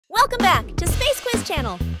Welcome back to Space Quiz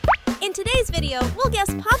Channel. In today's video, we'll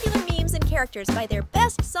guess popular memes and characters by their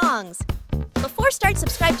best songs. Before start,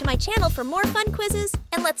 subscribe to my channel for more fun quizzes,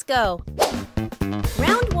 and let's go.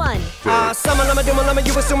 Round 1. You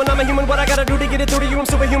assuming I'm a human. What I gotta do to get it through to you? I'm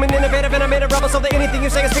superhuman, innovative, and I made a rubber so that anything you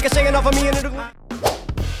say is singing off of me.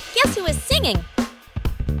 Guess who is singing?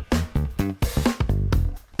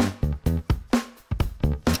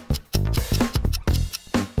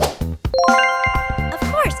 Of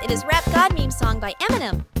course, it is Rap God Meme Song by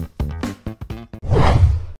Eminem.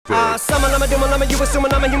 You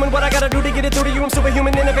assuming I'm a human. What I gotta do to get it through to you? I'm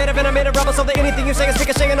superhuman, innovative, and I made a rubber so that anything you say is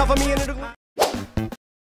singing off of me.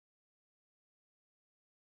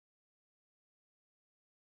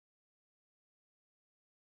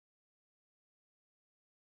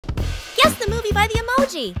 Guess the movie by the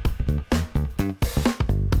emoji.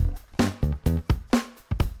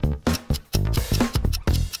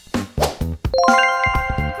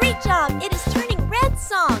 Great job! It is Turning Red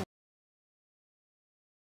Song.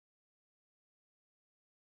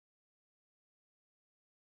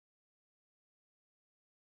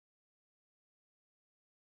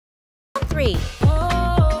 Round 3.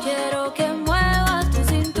 Quiero que muevas tu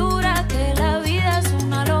cintura, que la vida es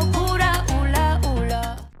una locura, hula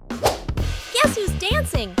hula. Guess who's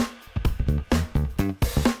dancing?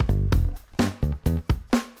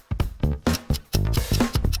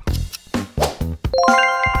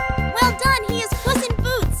 Well done, he is Puss in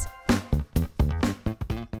Boots.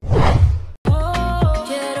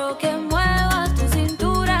 Quiero que muevas tu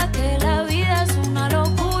cintura, que la vida es una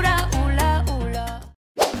locura, hula hula.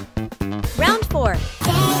 Round 4.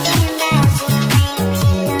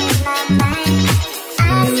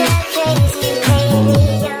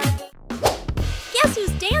 Guess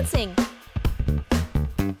who's dancing?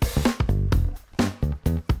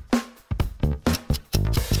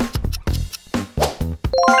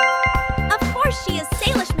 Of course, she is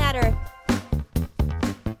Salish Matter.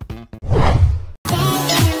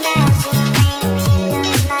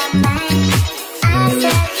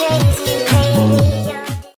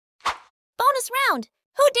 Bonus round.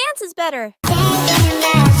 Who dances better?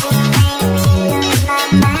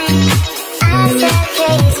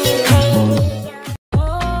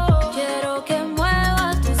 Quiero que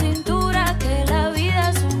muevas tu cintura, que la vida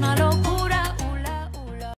es una locura, hula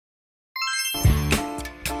hula.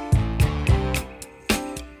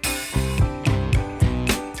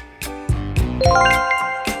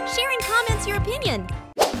 Share in comments your opinion.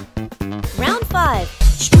 Round 5.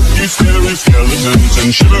 Spooky, scary skeletons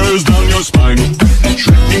and shivers down your spine.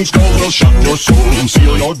 Shrieking skulls will shock your soul and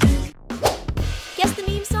seal your doom. Guess the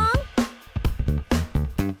meme song?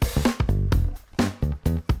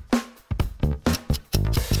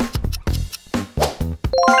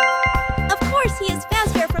 Of course, he is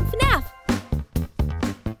Fazbear from FNAF.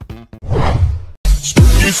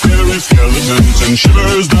 Spooky, scary skeletons and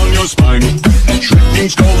shivers down your spine. Shrieking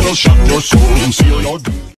skulls will shock your soul and seal your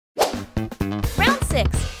doom. Round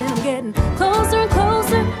 6. I'm getting closer and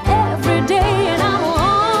closer every day, and I'm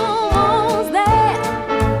almost there.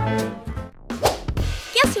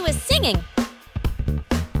 Guess who is singing?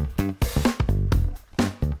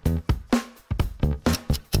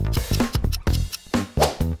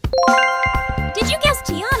 Did you guess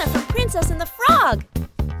Tiana from Princess and the Frog?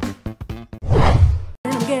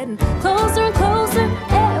 I'm getting closer and closer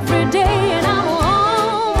every day, and I'm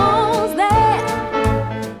almost there.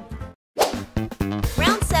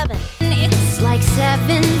 Round 7. It's like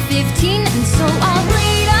 7:15, and so I'll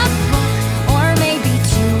read a book, or maybe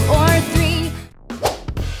 2 or 3.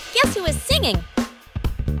 Guess who is singing?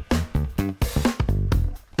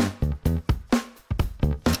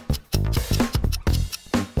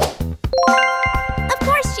 Of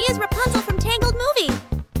course, she is Rapunzel from Tangled Movie.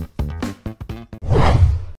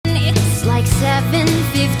 It's like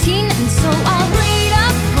 7:15, and so I'll read a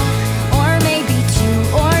book, or maybe 2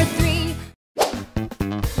 or 3.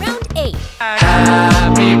 Round 8.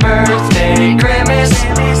 Happy birthday, Grimace.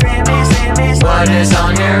 What is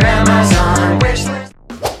on your Amazon wish list?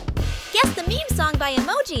 Guess the meme song by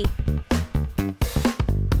Emoji.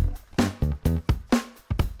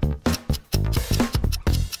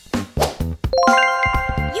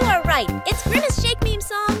 You are right. It's Grimace Shake meme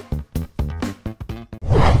song.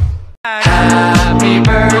 Happy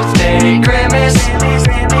birthday, Grimace.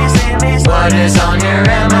 What is on your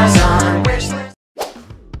Amazon wish list?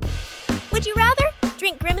 Would you rather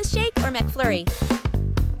drink Grimace Shake or McFlurry?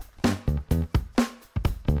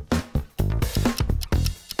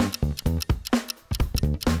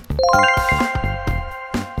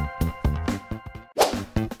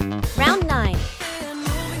 Round 9.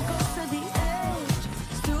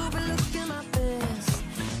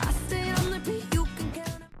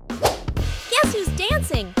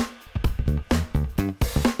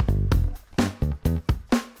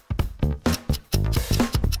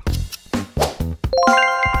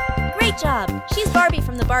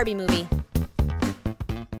 Barbie movie.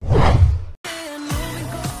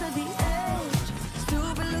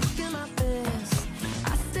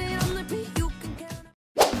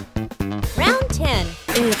 Round 10.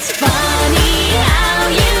 It's funny how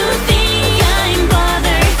you think I'm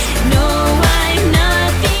bothered. No, I'm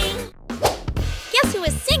nothing. Guess who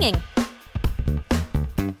is singing?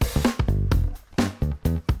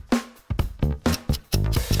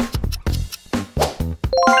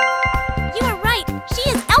 You are right. She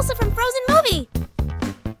is Elsa from Frozen movie.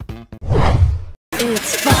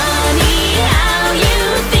 It's funny how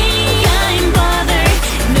you think I'm bothered.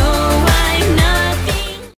 No, I'm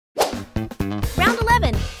nothing. Round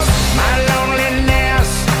 11. My loneliness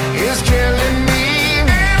is killing me,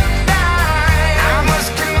 and I must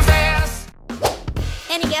confess.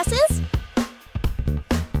 Any guesses?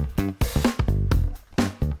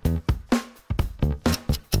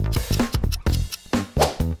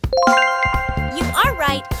 You are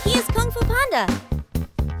right. He is Kung Fu Panda.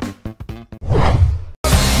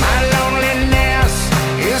 My loneliness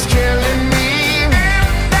is killing me,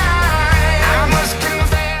 and I must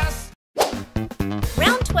confess.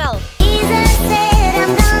 Round 12. Jesus said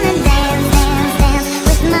I'm gonna dance, dance, dance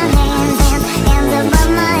with my hands, hands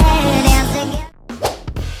above my head, dance again.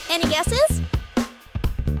 Any guesses?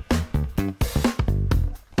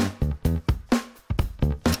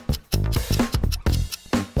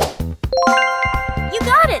 You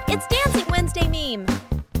got it! It's Dancing Wednesday meme.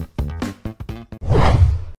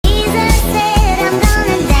 Jesus said I'm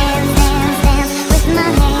gonna dance, dance, dance with my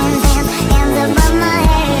hands, hands above my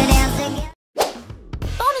head, dance again.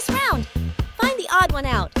 Bonus round. Find the odd one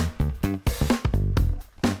out.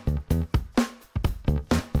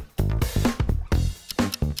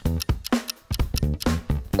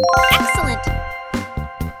 Excellent.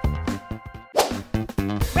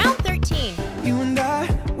 Round 13. You and I,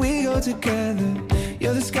 we go together.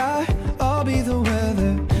 You're the sky, I'll be the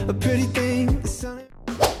weather. A pretty thing, the sun.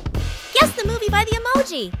 Guess the movie by the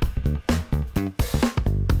emoji.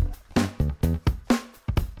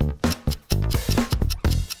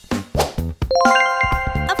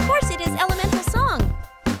 Of course it is Elemental Song.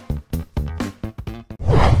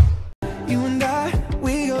 You and I,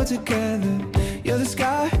 we go together. You're the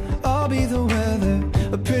sky, I'll be the weather.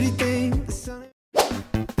 A pretty thing, the sun.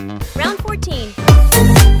 Round 14.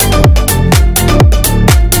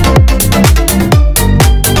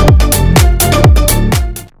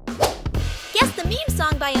 Guess the meme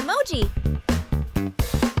song by emoji.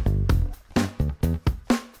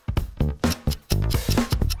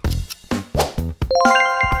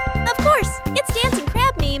 Of course, it's Dancing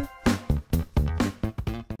Crab meme.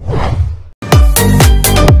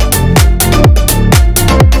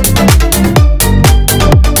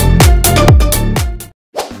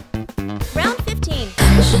 Round 15.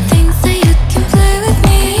 She thinks that you can play with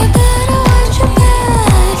me, you better watch your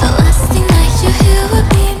back. The last thing that you hear will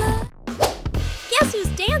be my... Guess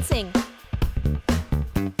who's dancing?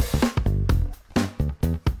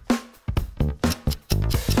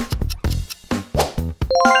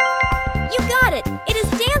 You got it! It is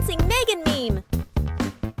Dancing Megan meme.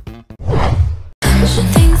 She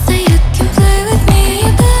thinks that you can play with me,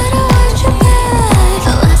 you better watch your back.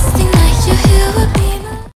 The last thing that you hear will be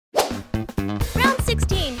my... Round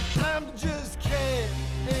 16. I'm just kidding.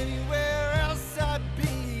 Anywhere else I'd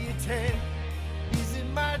be a 10.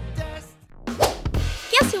 Using my desk.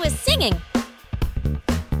 Guess who is singing?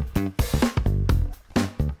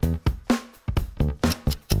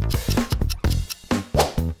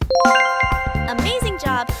 Amazing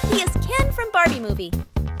job! He is Ken from Barbie movie.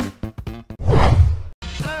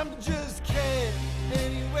 I'm just kidding.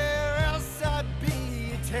 Anywhere else I'd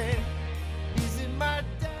be a 10. Using my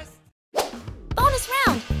desk. Bonus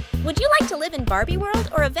round. Would you like to live in Barbie World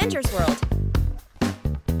or Avengers World?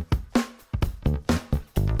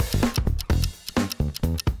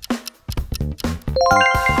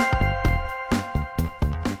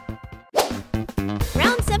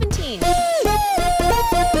 Round 17.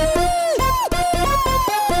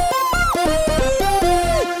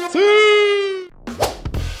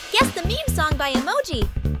 Guess the meme song by emoji.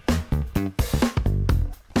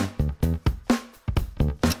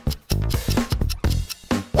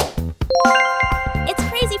 It's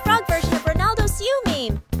Crazy Frog version of Ronaldo's You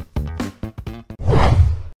meme.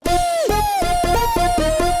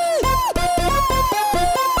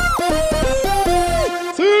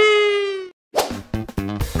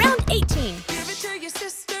 Round 18. Give it to your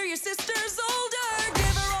sister's older.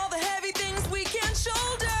 Give her all the heavy things we can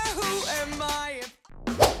shoulder. Who am I?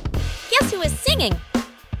 Guess who is singing?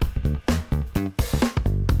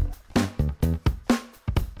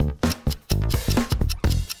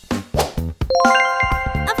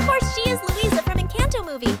 Of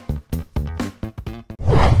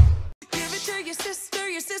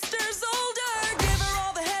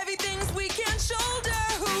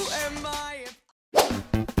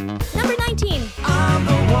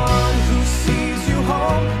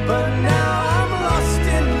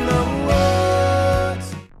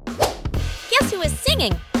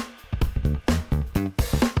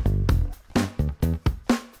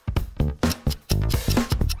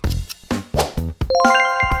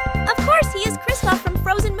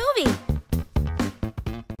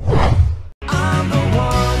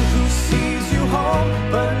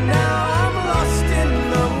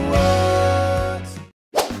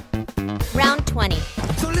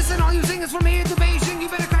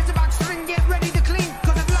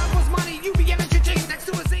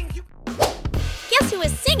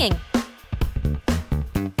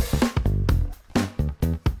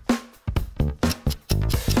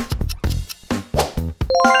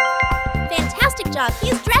job. He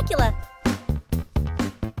is Dracula.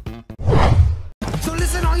 So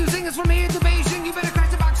listen, all you singers from here to Beijing, you better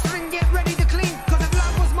crash the box string, get ready to clean. Cause if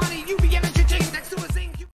love was money, you be getting your change next to a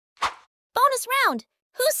sing. Bonus round.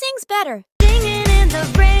 Who sings better? Singing in the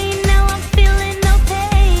rain, now I'm feeling no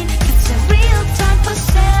pain. It's a real time for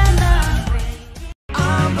celebrate.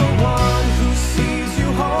 I'm the one who sees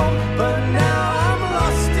you home, but now I'm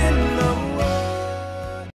lost in the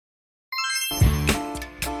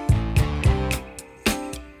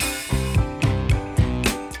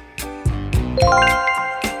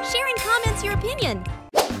Share in comments your opinion.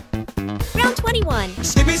 Round 21.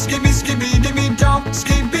 Skibby, skibby, skibby, dibby, dop.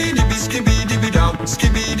 Skibby, dibby, skibby, dibby, dop.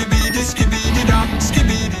 Skibby, dibby, di, skibby, di, dop.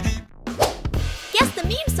 Skibby, dibby. Guess the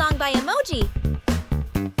meme song by Emoji.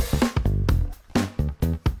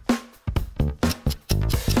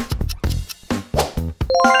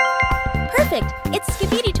 Perfect. It's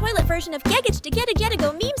Skibidi Toilet version of Gegich to Get a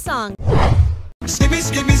Go meme song. Skibby,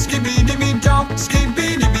 skibby, skibby, dibby, dop.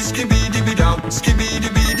 Skibby, dibby, skibby, dibby, dop. Skibby,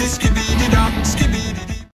 dibby, di, skibby, di, dop. Skibby,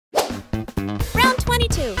 dibby. Round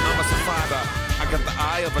 22. I'm a survivor. I got the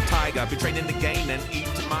eye of a tiger. Been training the game and eat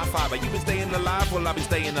to my fiber. You been staying alive, well, I've been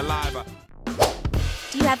staying alive.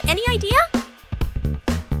 Do you have any idea?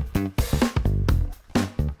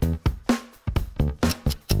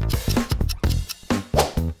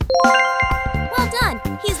 Well done.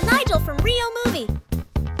 He's Nigel from Rio Movie.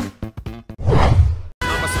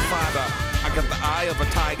 I'm a survivor. I got the eye of a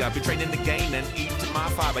tiger. Been training the game and eat to my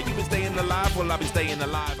fiber. You been staying alive, well, I've been staying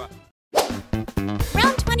alive.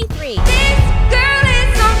 Round 23. This girl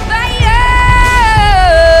is on fire.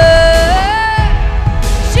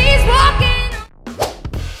 She's walking.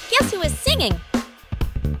 Guess who is singing?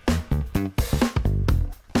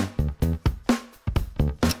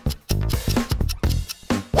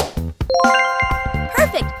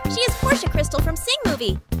 Perfect. She is Portia Crystal from Sing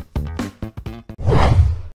Movie.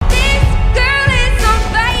 This girl is on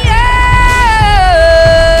fire.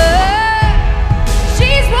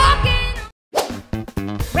 She's walking.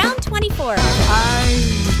 Round 24. Ay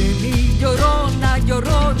de mi llorona,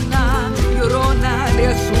 llorona, llorona de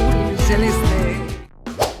azul celeste.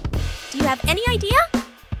 Do you have any idea?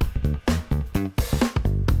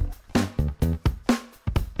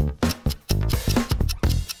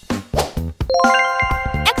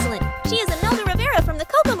 Excellent. She is Imelda Rivera from the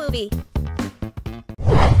Coco Movie.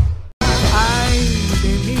 Ay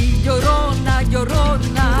de mi llorona,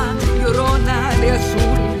 llorona, llorona de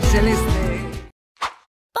azul celeste.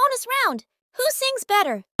 Bonus round. Who sings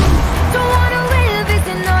better? Don't wanna live as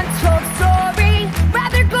an untold story.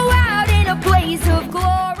 Rather go out in a blaze of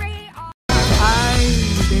glory. Ay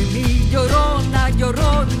de mi llorona,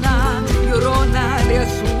 llorona, llorona de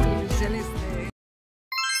azul celeste.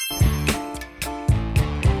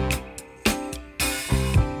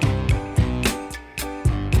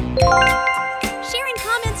 Share in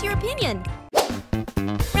comments your opinion.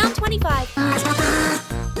 Round 25.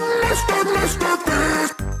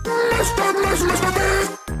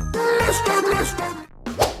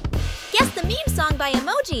 Guess the meme song by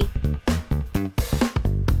Emoji.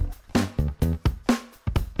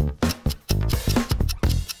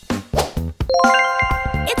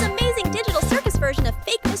 It's amazing digital circus version of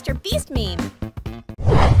fake MrBeast meme.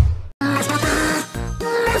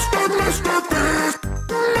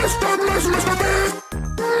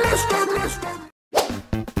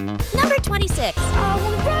 Number 26. I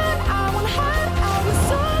wanna run, I wanna hide, I wanna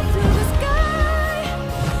soar through the sky.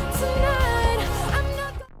 Tonight, I'm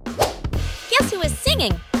not Guess who is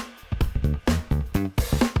singing?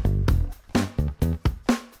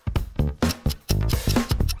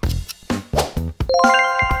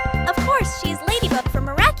 Of course, she is Ladybug from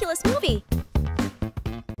Miraculous Movie.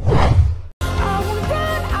 I wanna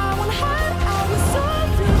run, I wanna hide, I wanna soar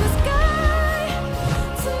through the sky.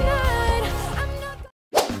 Tonight, I'm not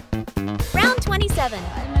Round 27.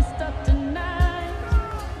 I messed up tonight.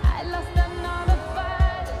 I lost another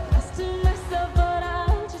fight. Lost to myself, but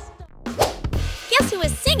I'll just Guess who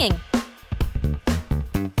is singing?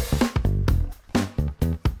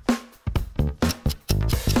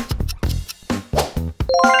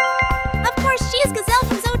 Of course, she is Gazelle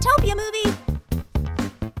from Zootopia Movie.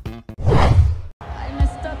 I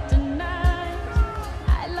messed up tonight.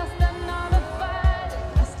 I lost another fight.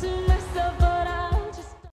 Lost to myself, but I'll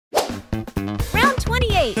just Round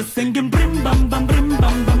 28. Singing brim bam bam brim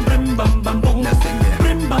bam bam brim bam bam boom.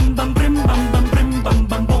 Brim bam bam brim bam bam brim bam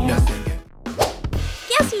bam boom.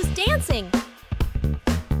 Guess who's dancing?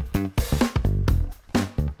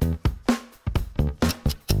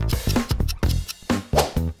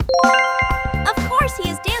 Of course, he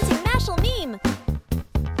is dancing Mashal meme.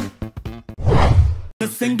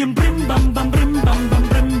 singing brim bam bam brim bam bam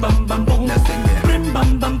brim bam bam boom. Brim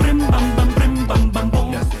bam bam brim bam bam brim bam bam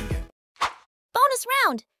boom. Bonus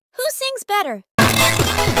round. Who sings better?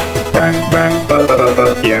 Bang bang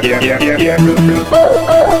yeah yeah yeah yeah.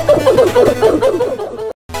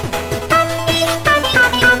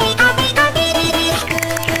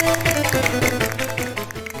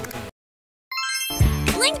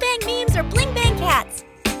 Bling bang memes or bling bang cats?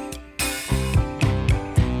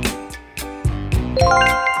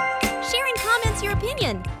 Share in comments your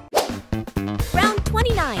opinion. Round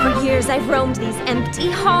 29. For years I've roamed these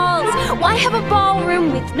empty halls. Why have a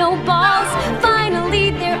ballroom with no balls?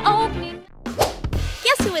 Finally they're opening.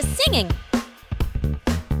 Guess who is singing?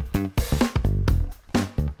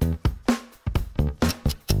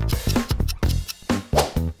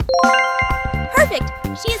 Perfect!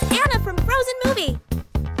 She is Anna from Frozen movie.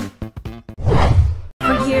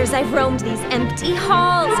 For years I've roamed these empty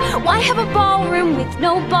halls. Why have a ballroom with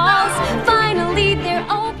no balls? Finally they're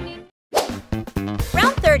opening.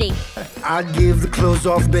 Round 30. I'd give the clothes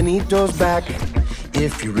off Benito's back.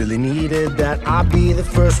 If you really needed that, I'd be the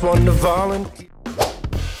first one to volunteer.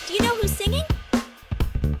 Do you know who's singing?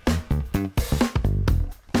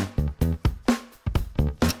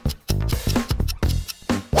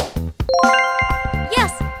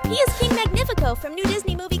 Yes, he is King Magnifico from new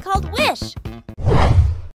Disney movie called Wish.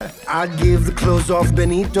 I'd give the clothes off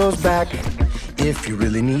Benito's back. If you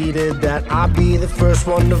really needed that, I'd be the first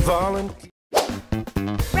one to volunteer.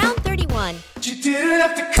 Round 31. You didn't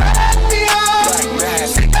have to cut me off.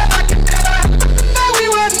 I could never know we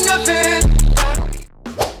were nothing.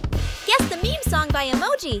 Guess the meme song by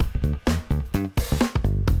Emoji.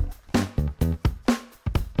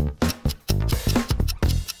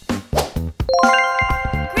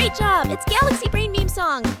 Great job! It's Galaxy Brain meme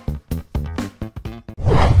song.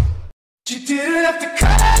 You didn't have to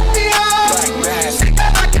cut me off.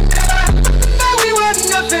 I could never know we were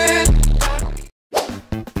nothing.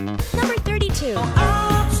 Number 32.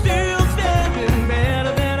 I'm still standing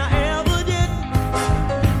better than I ever did.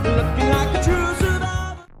 Looking like a true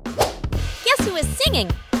survivor. Guess who is singing?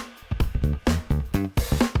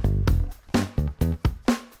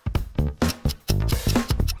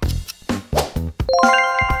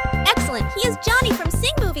 Excellent! He is Johnny from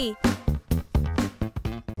Sing Movie.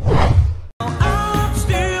 I'm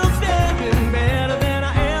still standing better than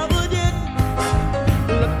I ever did.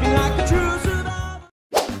 Looking like a true survivor.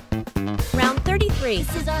 Round 33.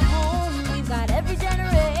 This is our home, we've got every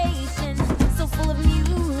generation. So full of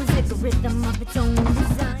music, a rhythm of its own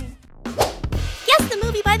design. Guess the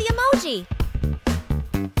movie by the Emoji.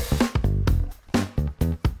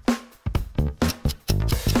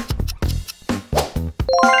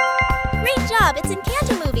 Great job! It's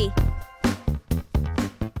Encanto movie.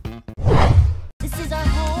 This is our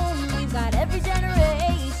home, we've got every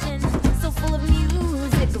generation. So full of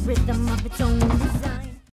music, a rhythm of its own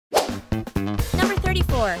design. Number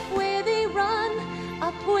 34. Where they run,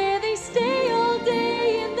 up where they stay all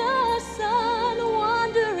day in the sun,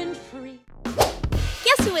 wandering free.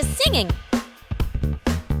 Guess who is singing?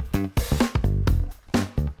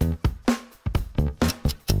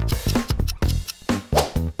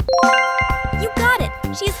 You got it!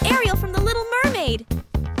 She is Ariel from The Little Mermaid.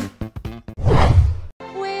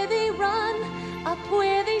 Where they run, up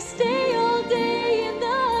where they stay all day in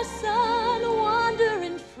the sun,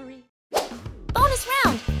 wandering free. Bonus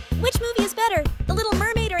round. Which movie is better, The Little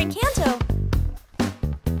Mermaid or Encanto?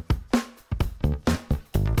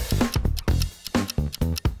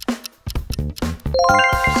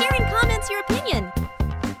 Share in comments your opinion.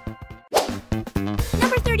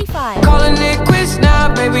 Number 35. Calling it quits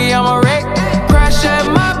now, baby, I'm a wreck. Crash at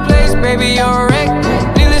my place, baby, you're a wreck.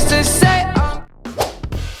 Needless to say,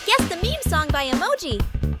 Guess the meme song by Emoji.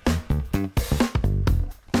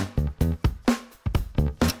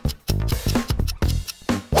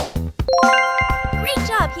 Great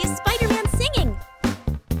job! He is Spider-Man singing.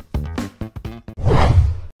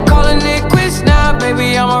 calling it quits now,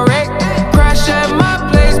 baby, I'm a wreck. Crash at my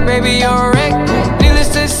place, baby, you're a wreck. Needless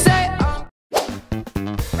to say,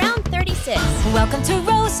 Round 36. Welcome to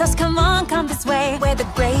Rosas, come on, come this way, where the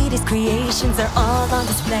greatest creations are all on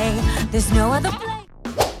display. There's no other place.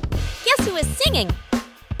 Guess who is singing?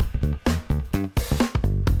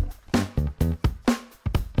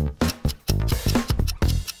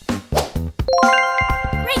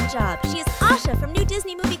 Great job! She is Asha from new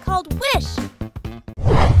Disney movie called Wish.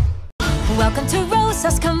 Welcome to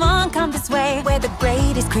Rosas, come on, come this way, where the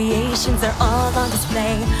greatest creations are all on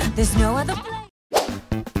display. There's no other place.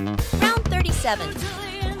 Round 37.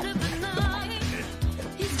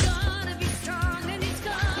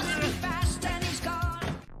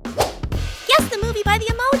 Guess the movie movie by the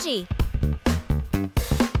emoji.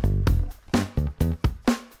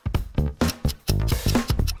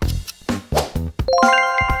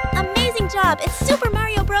 Amazing job! It's Super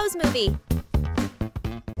Mario Bros. Movie.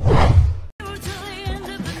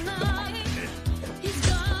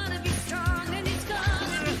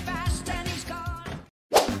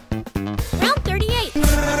 Round 38.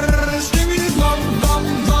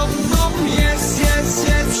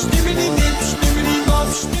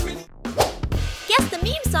 Guess the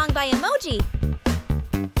meme song by emoji.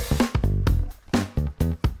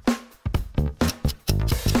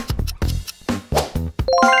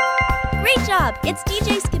 Great job! It's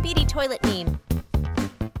DJ Skibidi Toilet meme.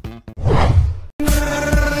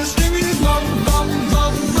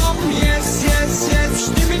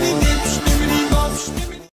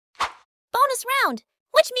 Bonus round.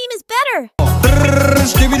 Which meme is better?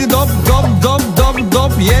 Skibidi dop dop dop dop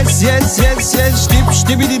dop. Yes, yes, yes, yes.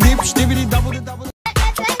 Skibidi dip, skibidi double double.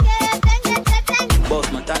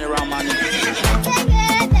 Boss man, turn around, man.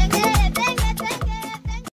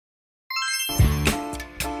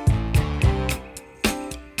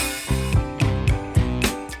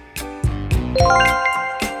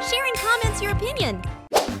 Sharing comments your opinion.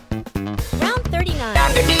 Round 39.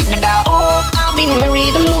 Been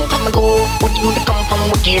married a long time ago. What do you come from?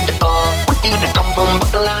 What year to go? What do you come from?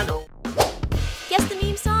 Bacolado. Guess the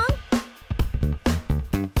meme song?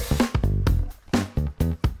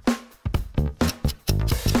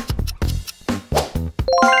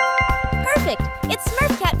 Perfect! It's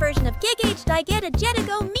Smurf Cat version of Gig Age Digeta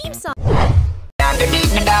Jetigo meme song.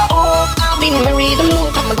 I've been married a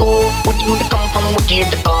long time ago. What do you come from? What year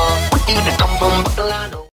to go? What do you come from?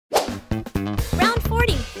 Bacolado. Round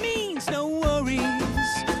 40. Means no worries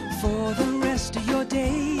for the rest of your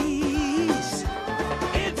days.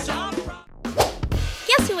 It's all right.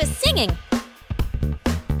 Guess who is singing?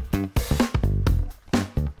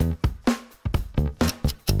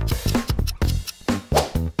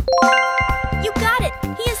 You got it!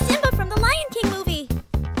 He is Simba from the Lion King movie.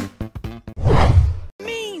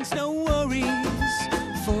 Means no worries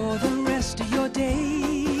for the rest of your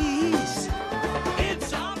days.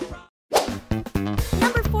 It's all right.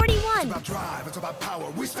 Number 41. It's about drive, it's about power.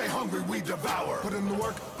 We stay hungry, we devour. Put in the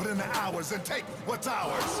work, put in the hours, and take what's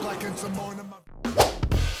ours. Like in some morning.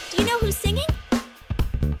 Do you know who's singing?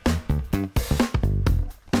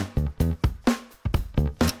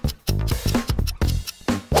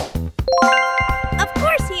 Of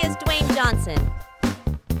course he is Dwayne Johnson.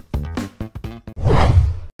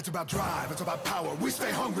 It's about drive, it's about power. We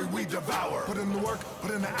stay hungry, we devour. Put in the work,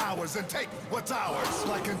 put in the hours, and take what's ours.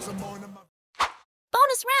 Like in some morning.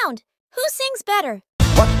 Bonus round. Who sings better?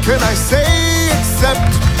 What can I say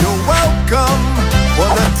except you're welcome?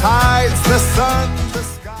 For the tides, the sun, the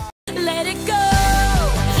sky. Let it go,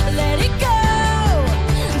 let it go.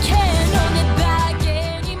 Can't hold it back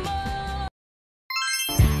anymore.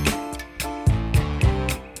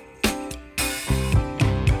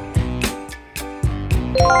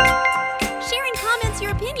 Sharing comments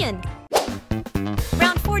your opinion.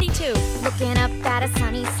 Round 42. Looking up at a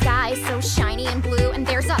sunny sky, so shiny and blue, and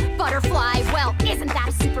there's a butterfly. Well, isn't that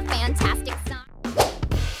a super fantastic sign?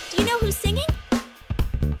 Do you know who's singing?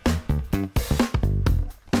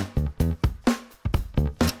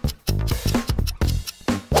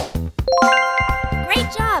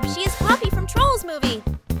 Great job! She is Poppy from Trolls movie.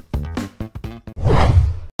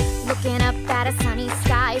 Looking up at a sunny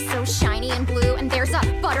sky, so shiny and blue, and there's a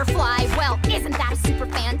butterfly. Well, isn't that a super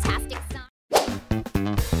fantastic sign?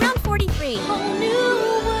 Round 43. Whole new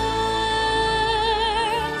world,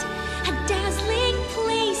 a dazzling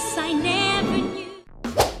place I never knew.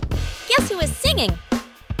 Guess who is singing?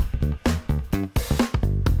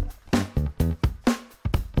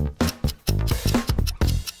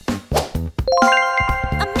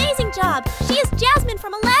 Amazing job! She is Jasmine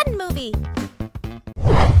from Aladdin movie.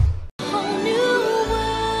 Whole new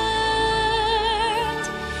world,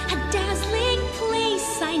 a dazzling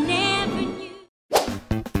place I never knew.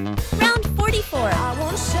 Round 44. I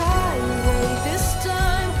won't shy away this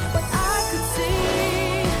time, but I could see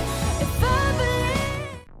if I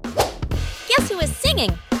believe. Guess who is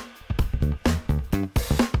singing?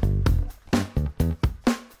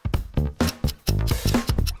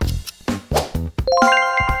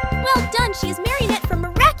 Well done, she is Marionette from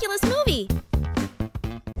Miraculous movie.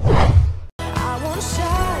 I won't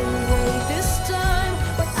shy away this time,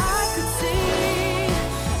 but I could see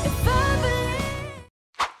if I believe.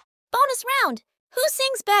 Bonus round. Who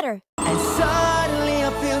sings better? And suddenly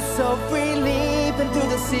I feel so free, leaping through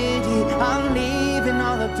the city. I'm leaving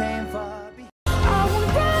all the pain far behind. I wanna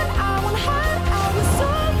run, I wanna hide, I wanna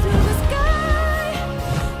soar through the sky.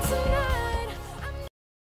 Tonight, I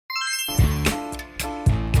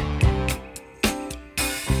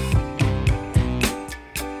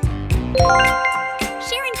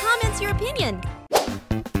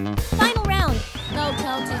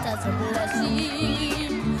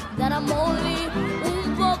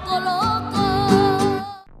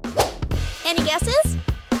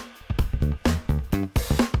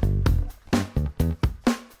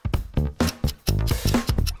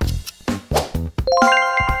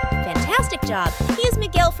job. He is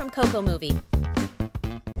Miguel from Coco Movie.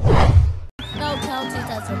 Now count it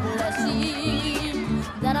as a blessing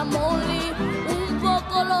that I'm only un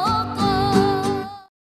poco loco.